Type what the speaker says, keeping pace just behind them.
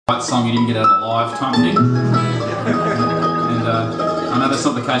Song you didn't get out of the live type thing. And I know that's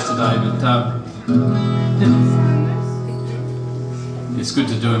not the case today, but it's good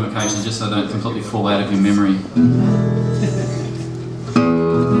to do them occasionally just so they don't completely fall out of your memory.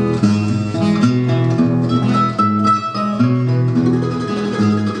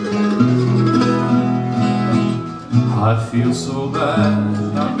 I feel so bad,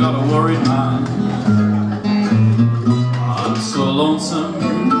 I've got a worried mind. I'm so lonesome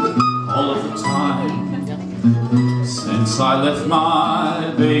all of the time, since I left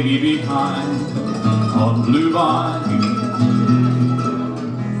my baby behind on Blue Bayou.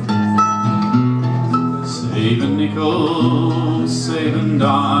 Saving nickels, saving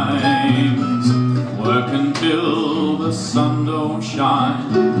dimes, work until the sun don't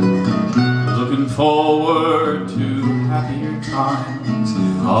shine, looking forward to happier times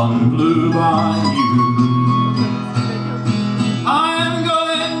on Blue Bayou.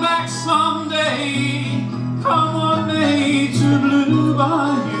 Come on, May, to Blue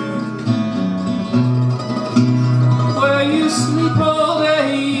Bayou, where you sleep all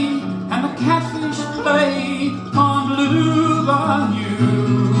day and the catfish play on Blue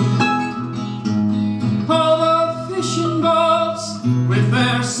Bayou. All the fishing boats with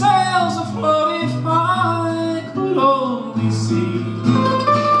their sails afloat, if I could only see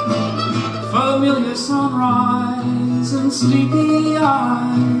familiar sunrise and sleepy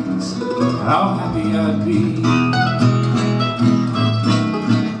eyes, how happy I'd be.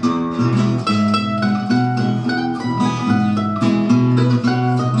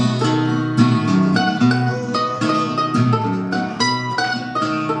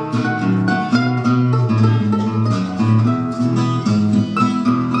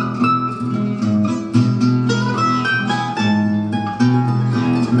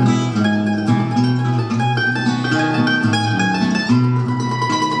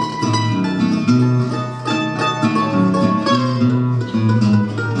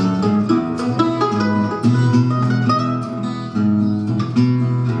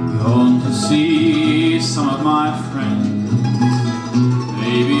 See some of my friends,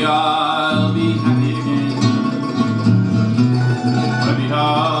 maybe I'll be happy again. Maybe I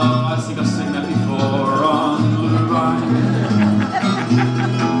think I've seen that before on Blue Bayou.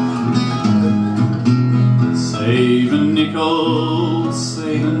 Saving nickels,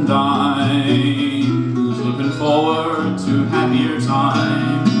 saving dimes, looking forward to happier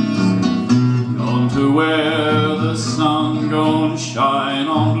times, going to where the sun gon' shine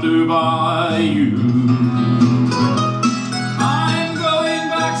on Blue Bayou. I'm going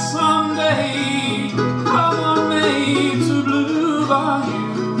back someday, come on May, to Blue Bayou,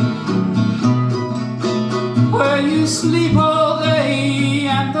 where you sleep all day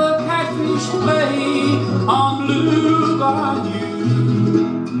and the catfish play on Blue Bayou.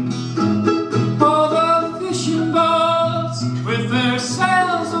 All the fishing boats with their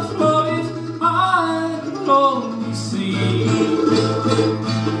sails afloat, if I could only see,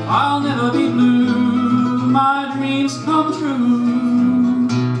 I'll never be